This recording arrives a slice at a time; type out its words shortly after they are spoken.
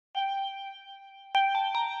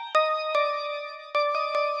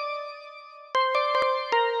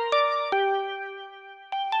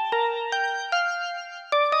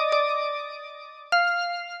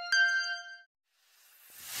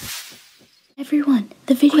Everyone,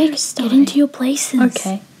 the video is starting. Get into your places.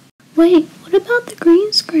 Okay. Wait, what about the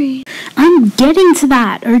green screen? I'm getting to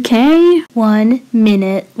that, okay? 1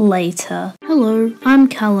 minute later. Hello, I'm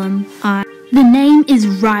Callumn. The name is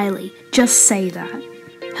Riley. Just say that.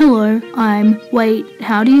 Hello, wait,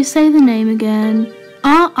 how do you say the name again?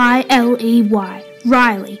 R-I-L-E-Y.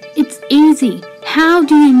 Riley. It's easy. How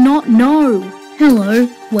do you not know? Hello,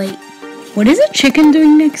 wait. What is a chicken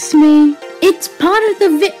doing next to me? It's part of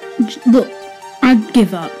the Look, I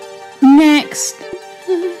give up. Next.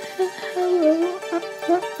 Hello,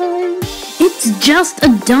 It's just a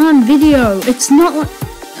darn video. It's not like...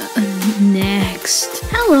 next.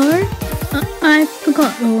 Hello. I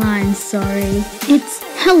forgot the line, sorry. It's,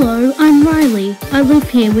 hello, I'm Riley. I live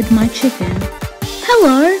here with my chicken.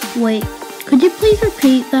 Hello. Wait, could you please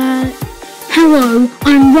repeat that? Hello,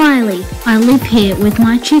 I'm Riley. I live here with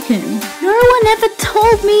my chicken. No one ever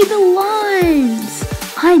told me the lines.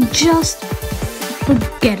 I just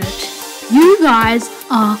forget it. You guys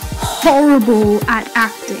are horrible at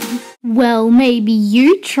acting. Well, maybe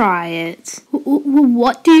you try it.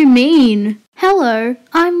 What do you mean? Hello,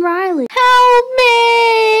 I'm Riley.